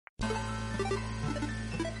Welcome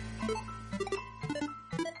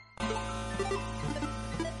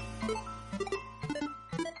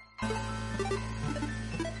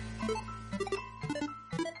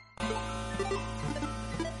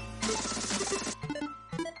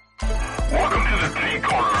to the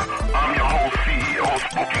T-Corner. I'm your host, CEO,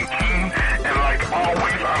 Spoken King, and like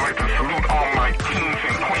always, I like to salute all my kings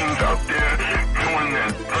and queens out there doing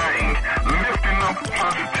their thing, lifting up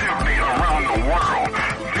positivity around the world.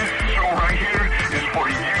 This show right here is for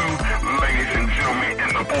you, ladies and gentlemen,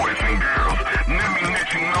 and the boys and girls. Let me let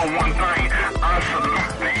you know one thing, I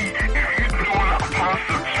salute thee. If you're doing a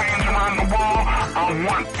positive change around the world, I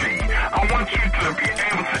want thee. I want you to be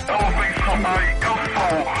able to elevate somebody else's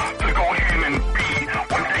soul to go ahead and be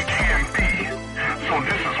what they can be. So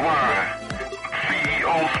this is why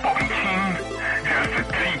CEO Spoken King has the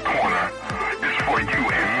T-Corner. It's for you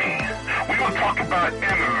and me. We will talk about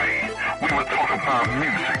anime. We will talk about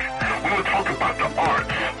music. We will talk about the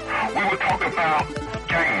arts. We will talk about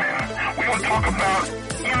gaming. We will talk about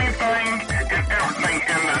anything and everything.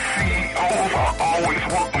 And the CEOs are always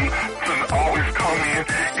welcome to always come in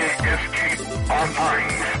and escape our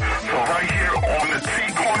brains. So right here on the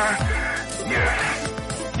T-Corner, yes,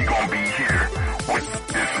 you're going to be here with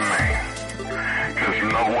this man. Because you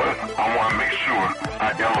know what? I want to make sure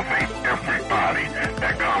I elevate everybody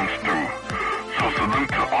that comes through. So salute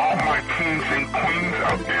to all my kings and queens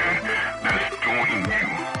out there that's doing you.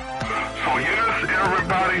 So yes,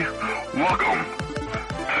 everybody, welcome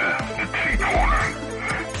to the T-Corner.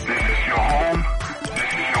 This is your home.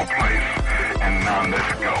 This is your place. And now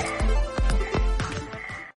let's go.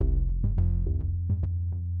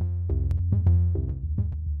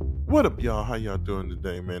 What up, y'all? How y'all doing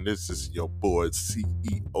today, man? This is your boy,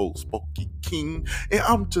 CEO Spoken King, and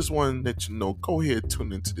I'm just wanting to let you know, go ahead and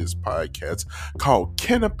tune into this podcast called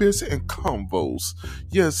Cannabis and Convos.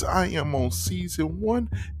 Yes, I am on season 1,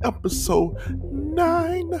 episode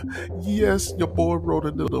 9. Yes, your boy wrote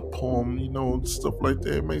a little poem, stuff like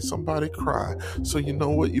that. It made somebody cry. So you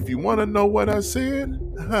know what? If you want to know what I said,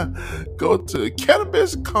 go to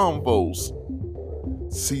Cannabis Convos,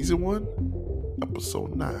 season 1,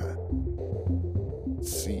 episode 9.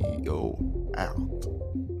 CEO out.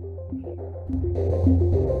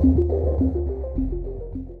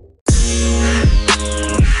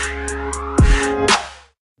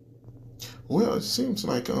 Well, it seems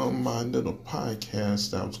like my little podcast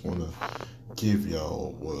that I was going to give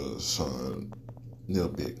y'all was a little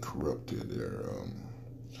bit corrupted there.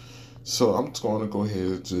 So I'm just going to go ahead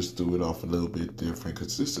and just do it off a little bit different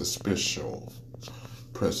because this is a special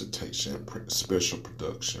presentation, special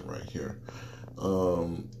production right here.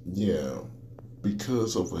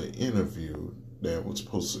 Because of an interview that was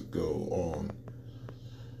supposed to go on,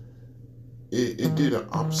 it did an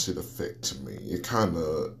opposite effect to me. It kind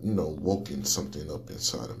of, woken something up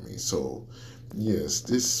inside of me. So, yes,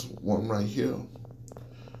 this one right here,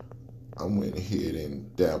 I went ahead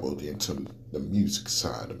and dabbled into the music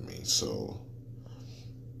side of me. So,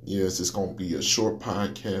 yes, it's going to be a short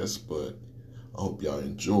podcast, but I hope y'all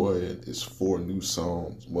enjoy it. It's 4 new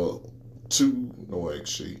songs. Well, 2, no,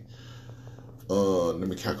 actually. Let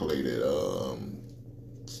me calculate it.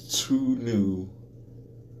 2 new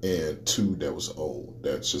and 2 that was old.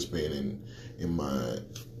 That's just been in my,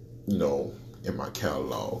 in my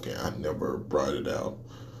catalog, and I never brought it out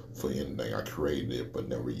for anything. I created it, but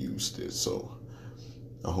never used it. So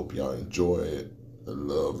I hope y'all enjoy it. I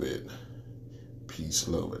love it. Peace,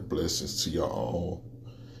 love, and blessings to y'all all.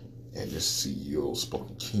 And this CEO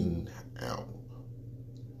Spoken King out.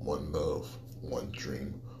 One love, one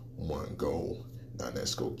dream, one goal. Now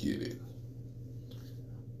let's go get it.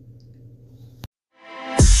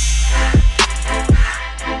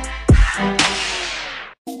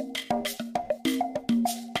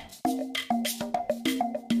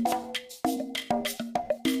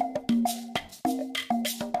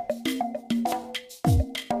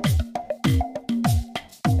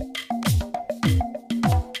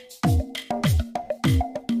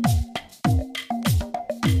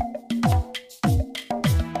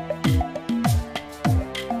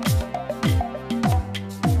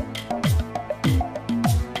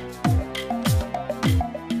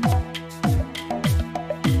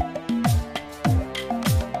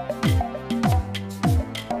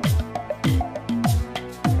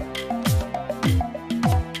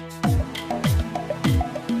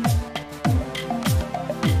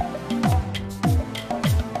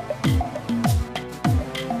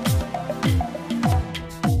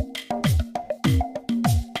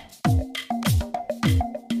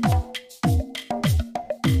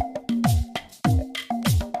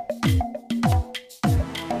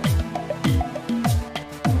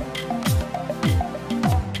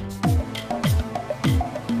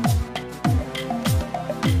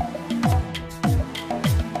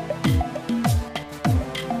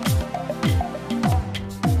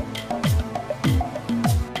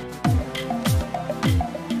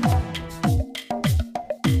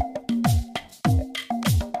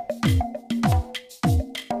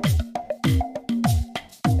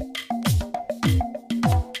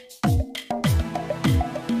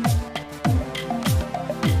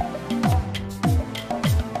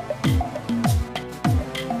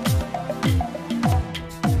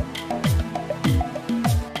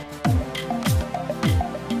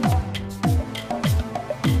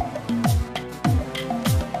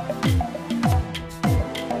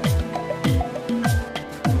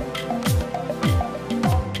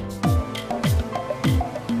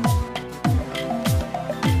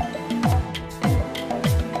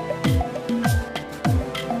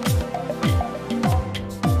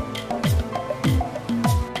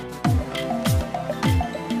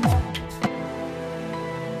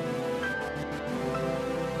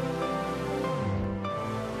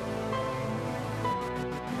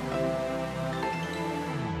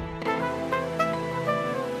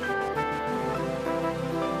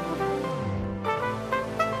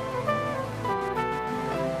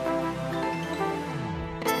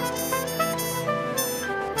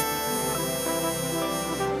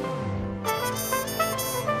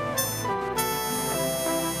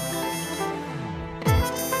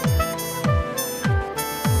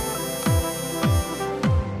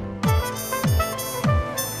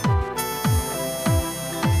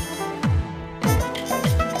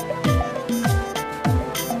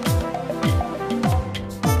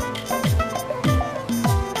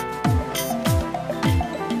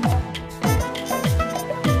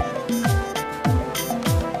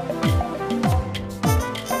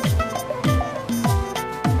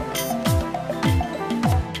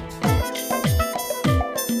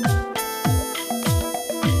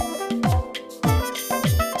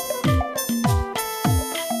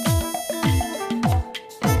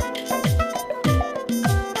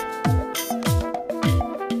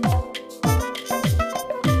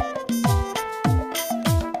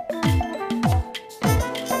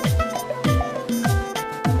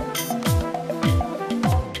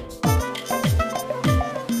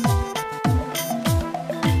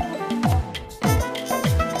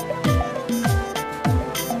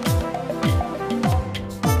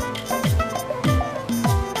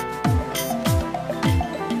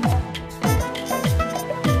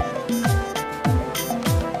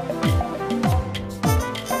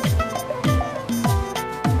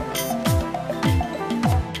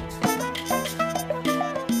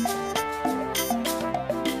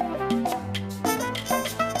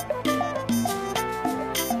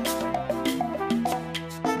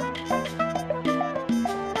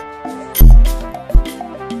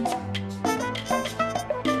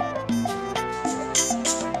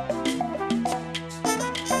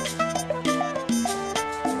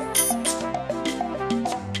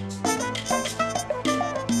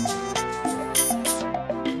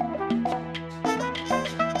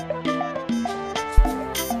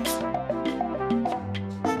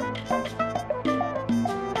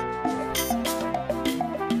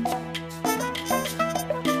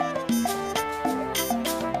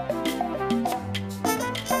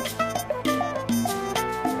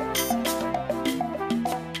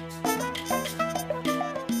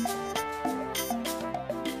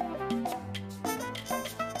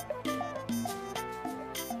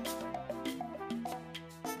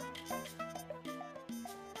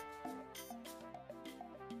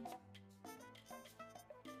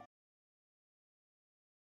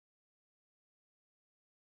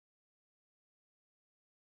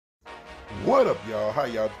 What up, y'all? How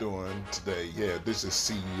y'all doing today? Yeah, this is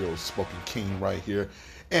CEO Spoken King right here.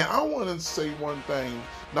 And I want to say one thing.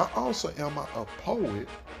 Not also am I a poet,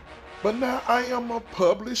 but now I am a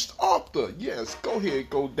published author. Yes, go ahead,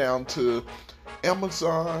 go down to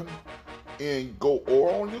Amazon and go or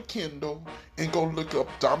on your Kindle and go look up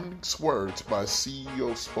Dominic's Words by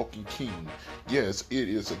CEO Spoken King. Yes, it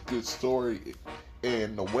is a good story.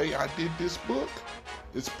 And the way I did this book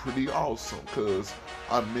is pretty awesome because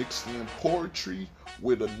I mixed in poetry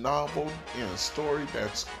with a novel and a story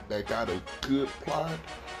that got a good plot,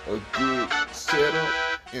 a good setup,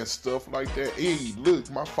 and stuff like that. Hey, look,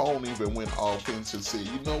 my phone even went off and just said,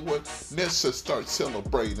 you know what? Let's just start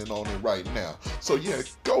celebrating on it right now. So yeah,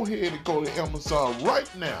 go ahead and go to Amazon right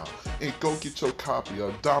now and go get your copy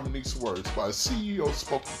of Dominic's Words by CEO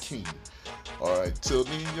Spoken King. Alright, till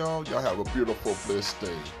then, y'all have a beautiful, blessed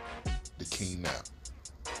day. The King out.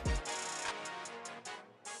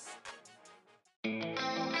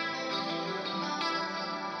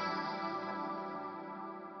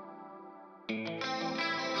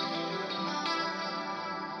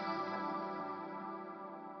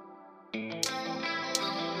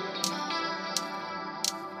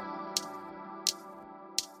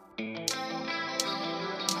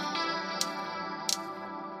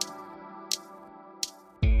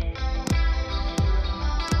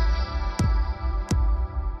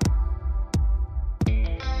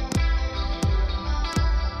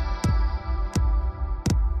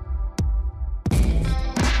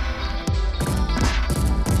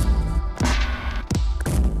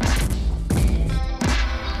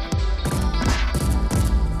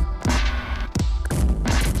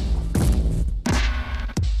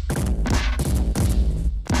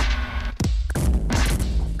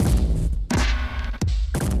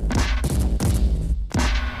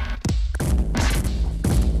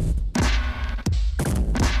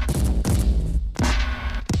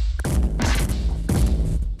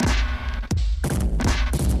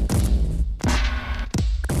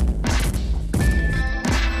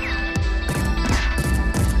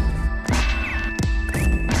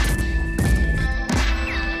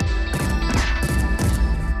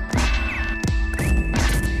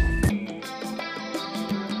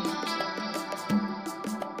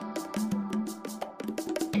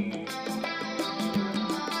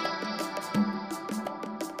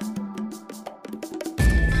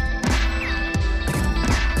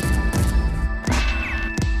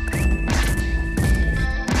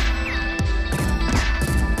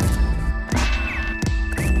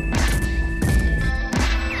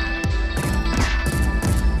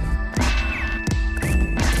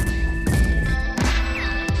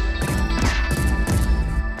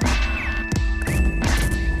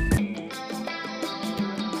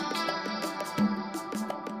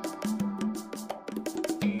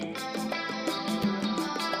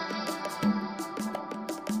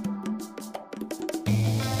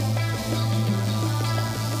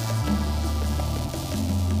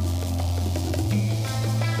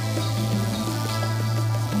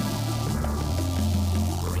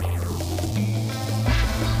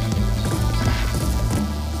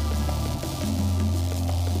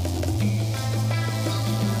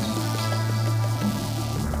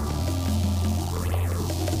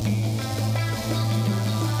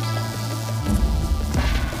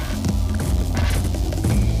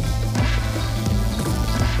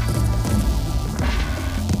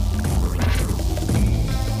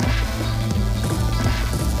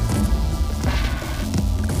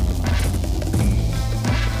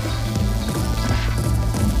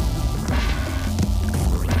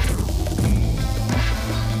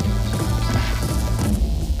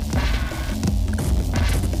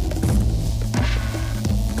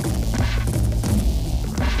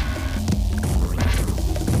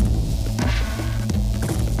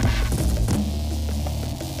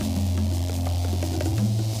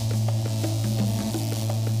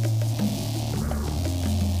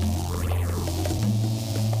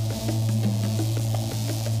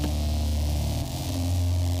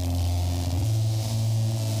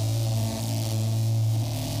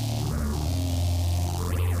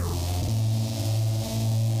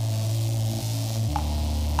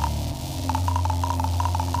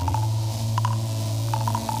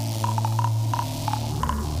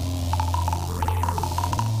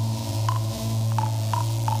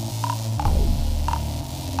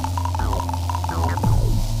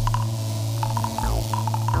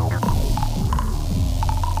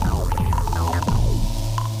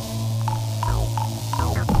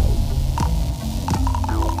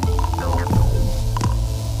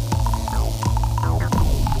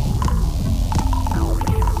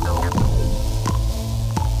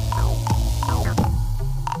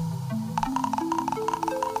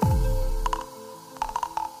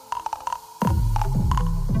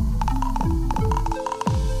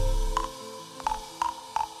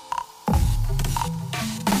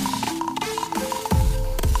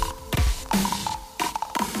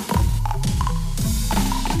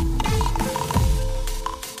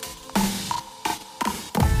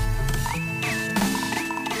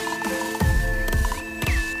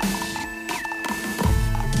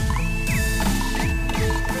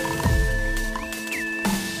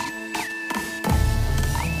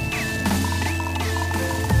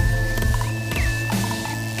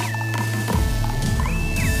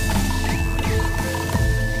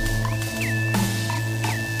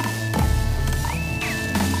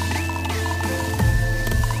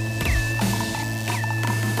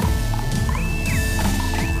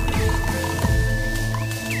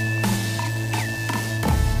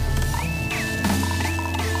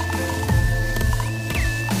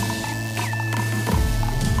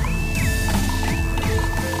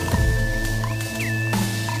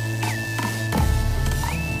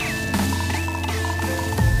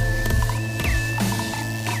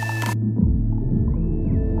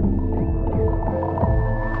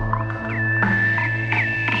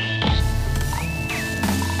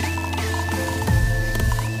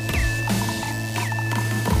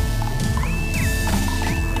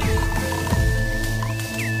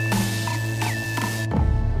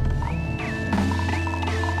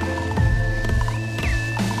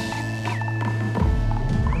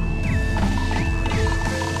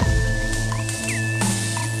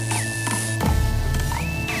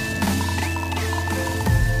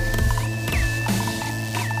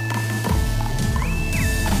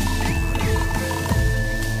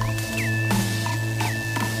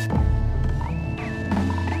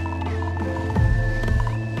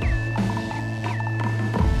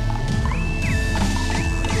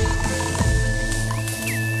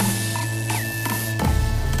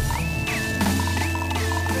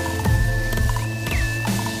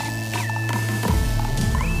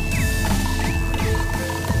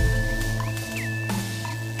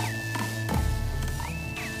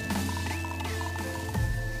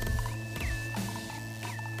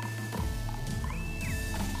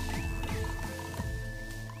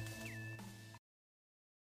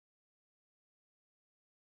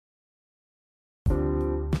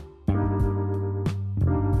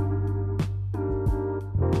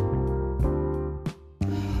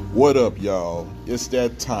 What up, y'all? It's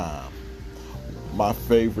that time. My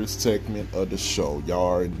favorite segment of the show. Y'all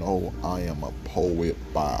already know I am a poet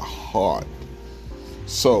by heart.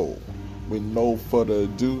 So, with no further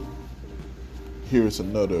ado, here's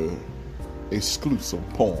another exclusive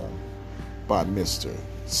poem by Mr.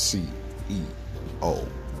 CEO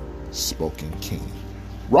Spoken King.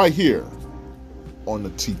 Right here on the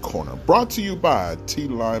T Corner. Brought to you by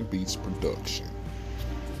T-Line Beats Production.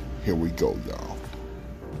 Here we go, y'all.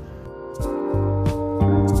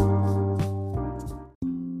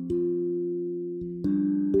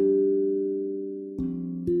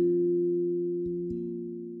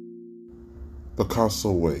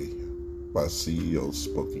 Picasso Way by CEO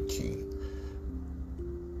Spoken King.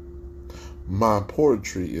 My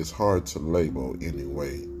poetry is hard to label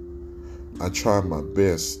anyway. I try my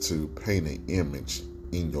best to paint an image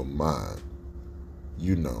in your mind.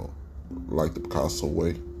 You know, like the Picasso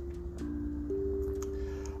way.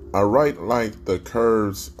 I write like the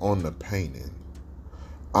curves on the painting.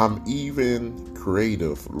 I'm even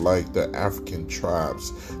creative like the African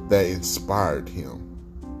tribes that inspired him.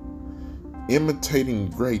 Imitating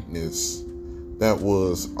greatness that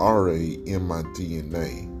was already in my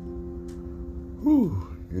DNA. Whew,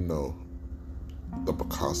 you know, the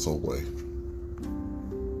Picasso way.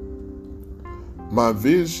 My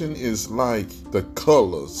vision is like the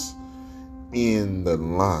colors in the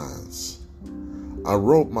lines. I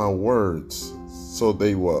wrote my words so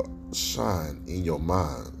they will shine in your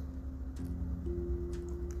mind.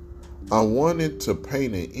 I wanted to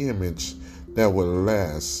paint an image that will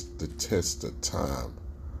last the test of time.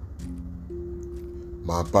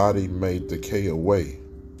 My body may decay away,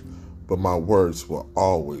 but my words will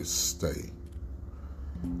always stay.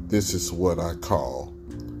 This is what I call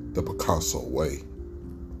the Picasso way.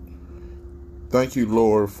 Thank you,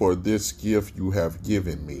 Lord, for this gift you have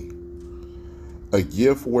given me. A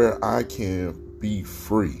gift where I can be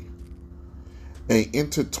free. An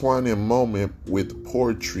intertwining moment with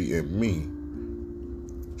poetry and me.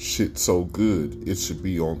 Shit so good, it should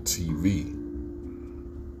be on TV.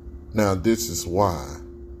 Now this is why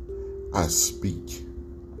I speak.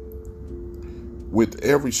 With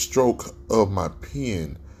every stroke of my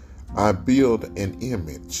pen, I build an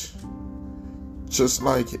image. Just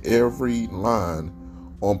like every line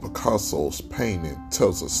on Picasso's painting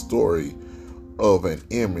tells a story of an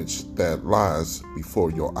image that lies before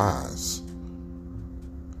your eyes.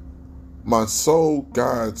 My soul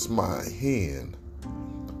guides my hand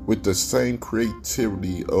with the same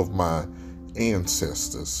creativity of my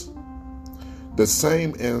ancestors. The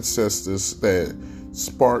same ancestors that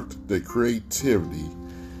sparked the creativity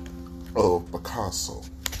of Picasso.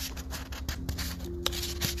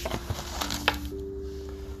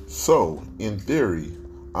 So, in theory,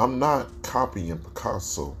 I'm not copying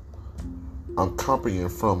Picasso. I'm copying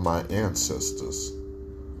from my ancestors.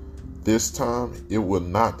 This time, it will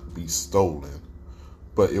not be stolen,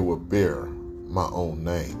 but it will bear my own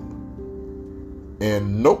name.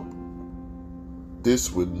 And nope,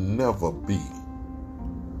 this would never be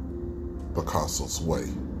Picasso's way.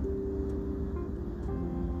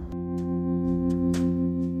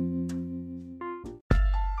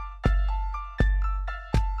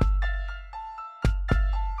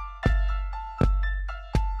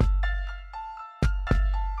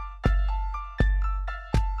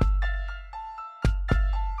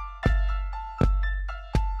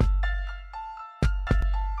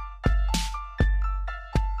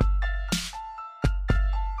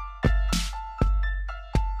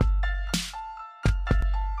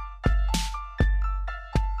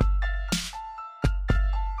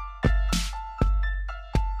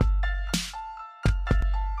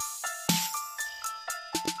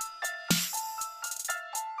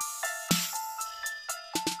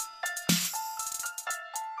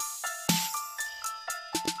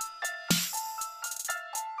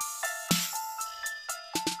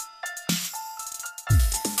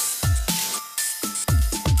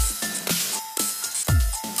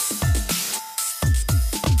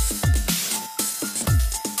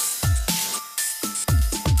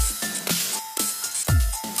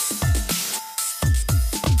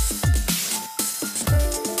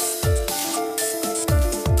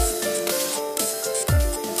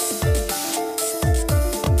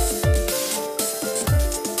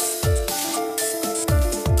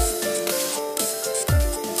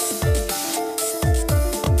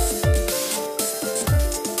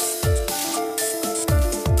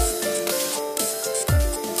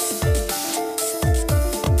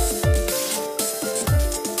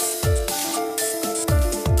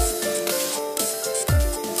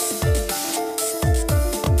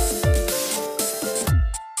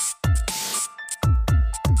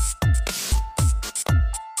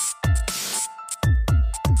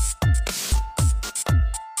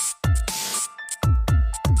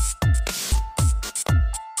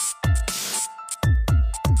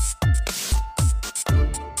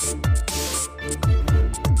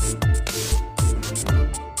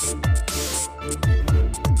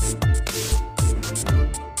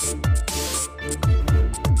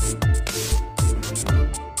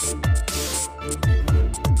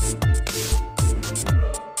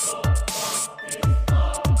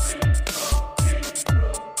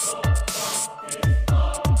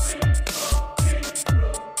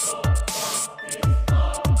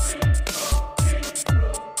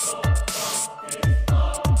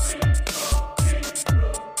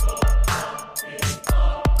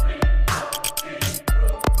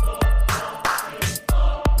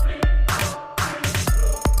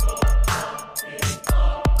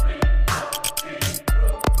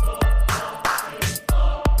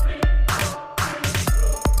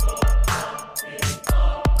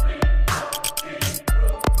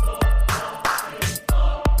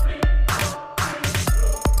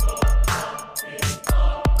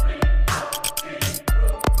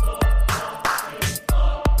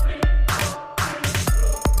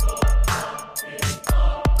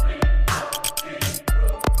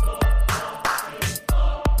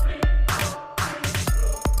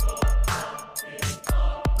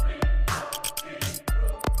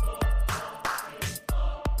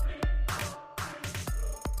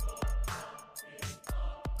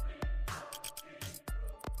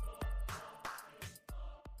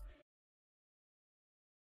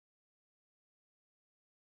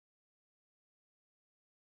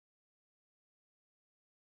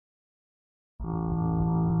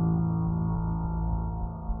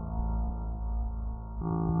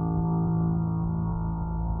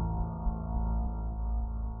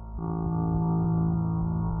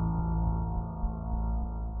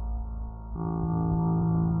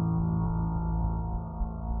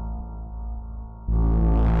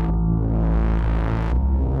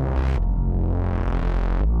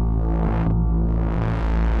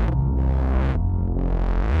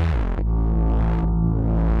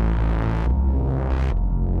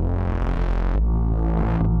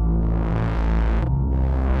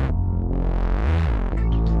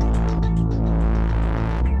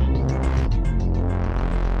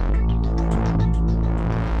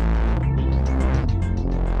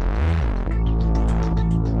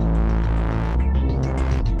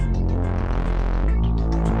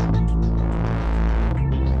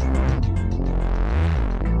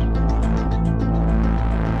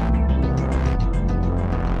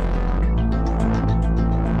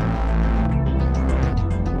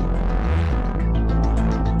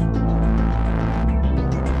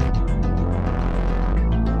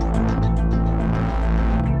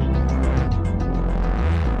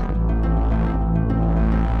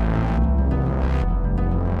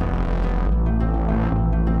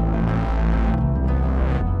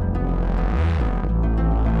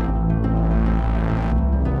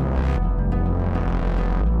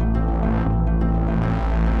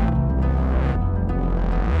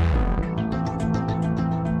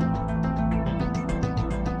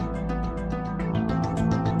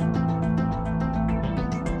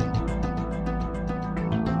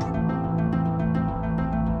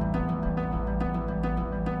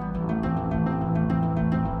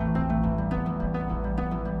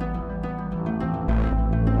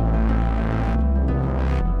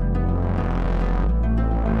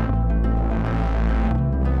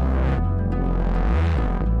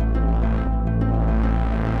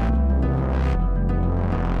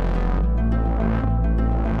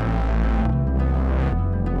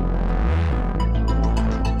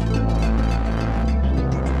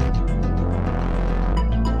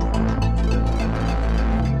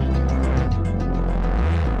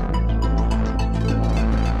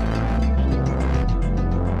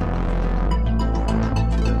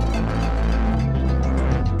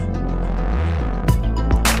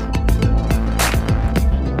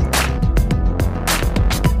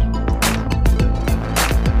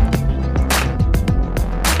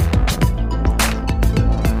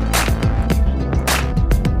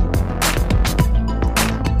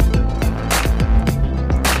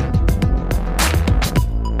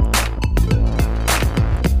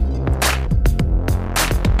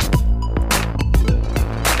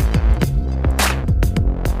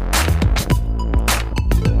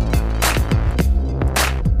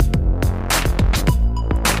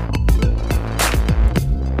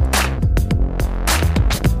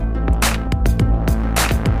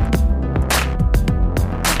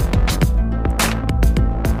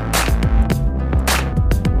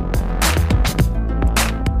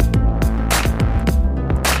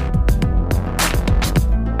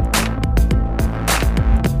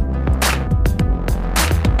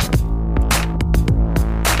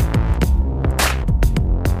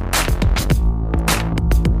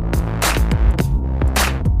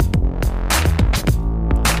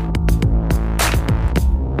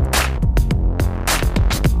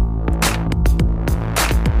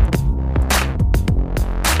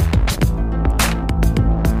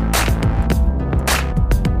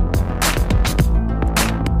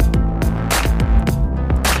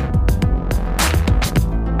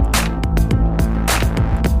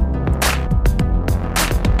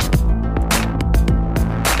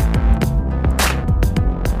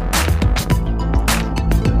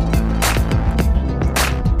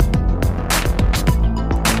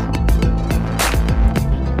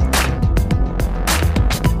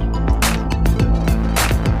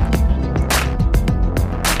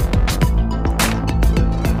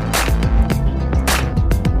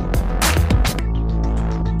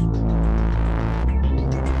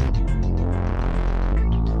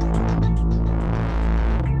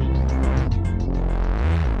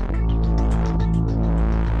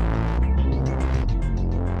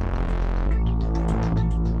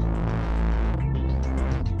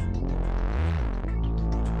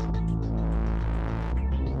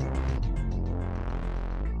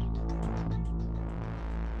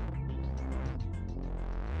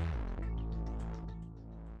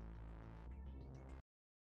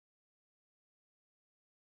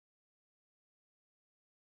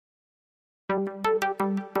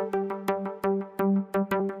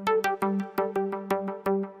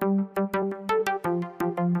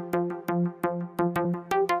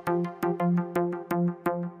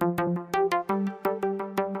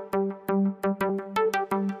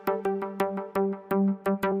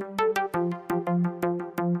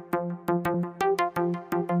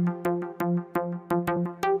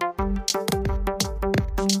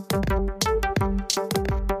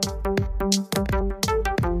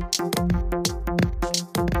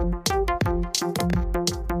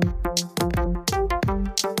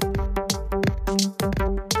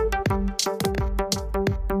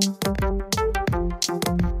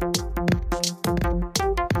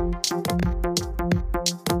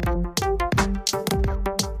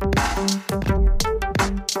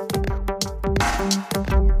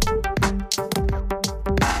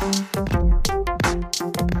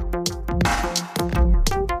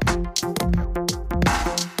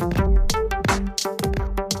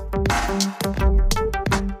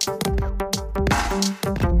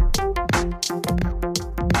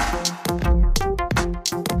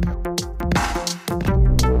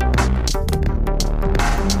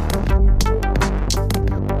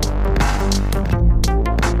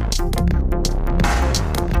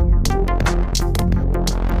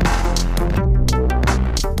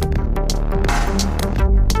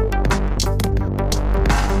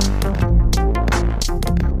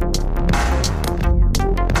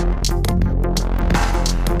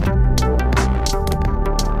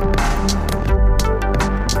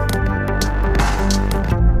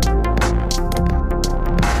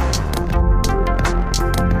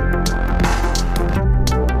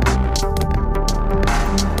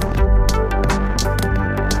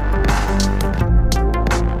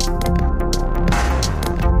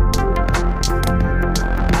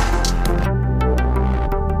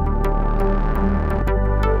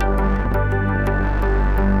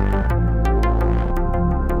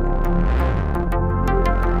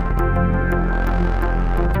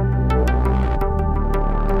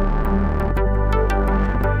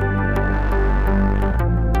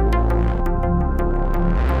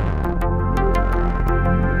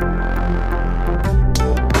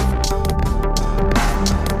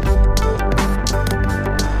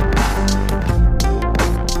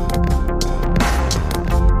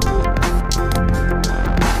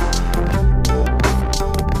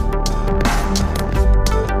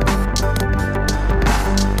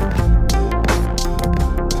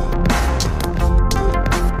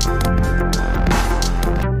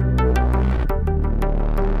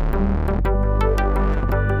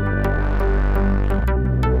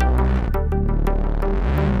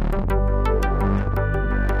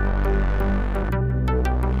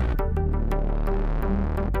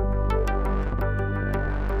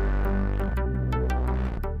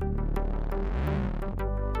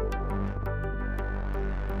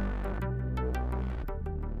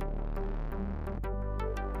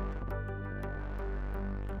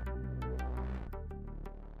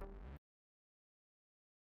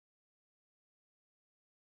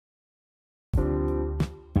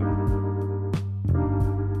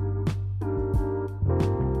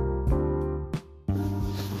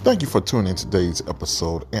 Thank you for tuning in today's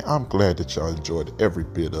episode, and I'm glad that y'all enjoyed every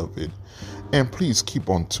bit of it. And please keep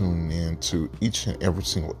on tuning in to each and every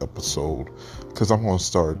single episode, because I'm going to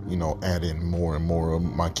start, adding more and more of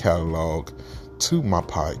my catalog to my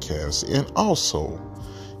podcast. And also,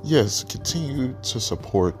 yes, continue to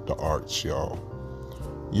support the arts, y'all.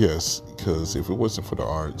 Yes, because if it wasn't for the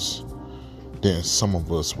arts, then some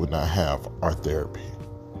of us would not have our therapy.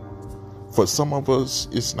 For some of us,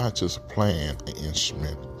 it's not just playing an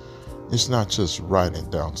instrument. It's not just writing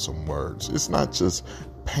down some words. It's not just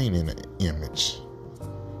painting an image.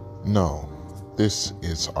 No, this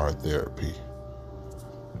is our therapy.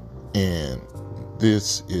 And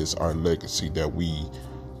this is our legacy that we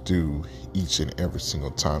do each and every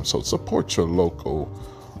single time. So support your local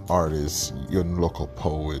artists, your local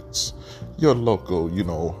poets, your local,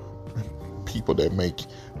 people that make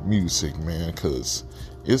music, man, because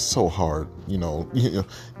it's so hard,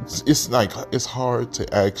 it's hard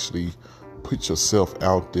to actually put yourself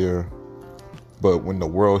out there, but when the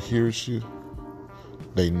world hears you,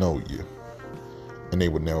 they know you, and they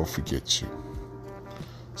will never forget you.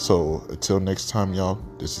 So until next time, y'all,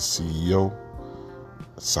 this is CEO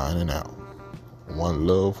signing out. One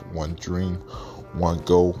love, one dream, one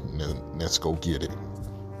goal, let's go get it.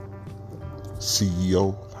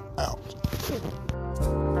 CEO out.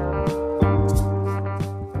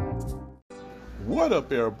 What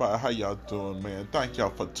up, everybody? How y'all doing, man? Thank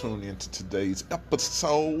y'all for tuning in to today's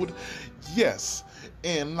episode. Yes,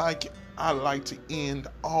 and like I like to end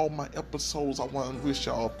all my episodes, I want to wish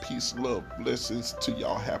y'all peace, love, blessings to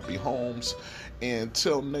y'all happy homes. And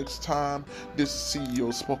until next time, this is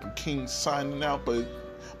CEO Spoken King signing out. But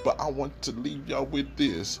I want to leave y'all with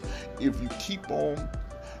this: if you keep on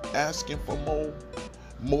asking for more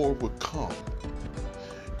will come.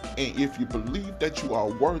 And if you believe that you are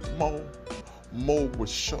worth more will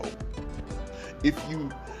show. If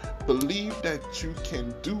you believe that you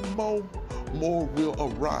can do more will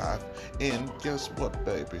arrive. And guess what,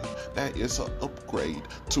 baby? That is an upgrade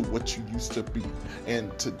to what you used to be.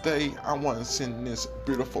 And today, I want to send this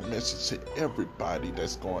beautiful message to everybody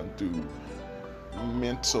that's going through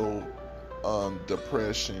mental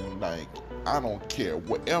depression. Like, I don't care.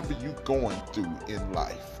 Whatever you're going through in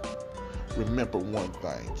life, remember one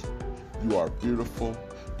thing: you are beautiful,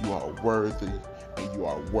 you are worthy, and you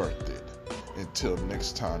are worth it. Until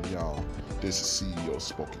next time, y'all, this is CEO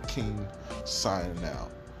Spoken King signing out.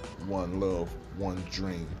 One love, one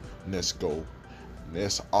dream. Let's go.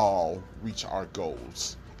 Let's all reach our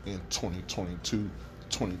goals in 2022,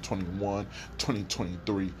 2021,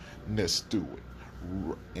 2023. Let's do it.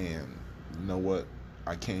 And you know what?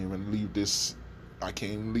 I can't even leave this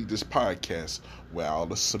podcast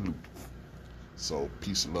without a salute. So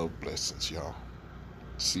peace, love, blessings, y'all.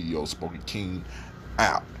 CEO Spoken King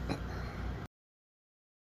out.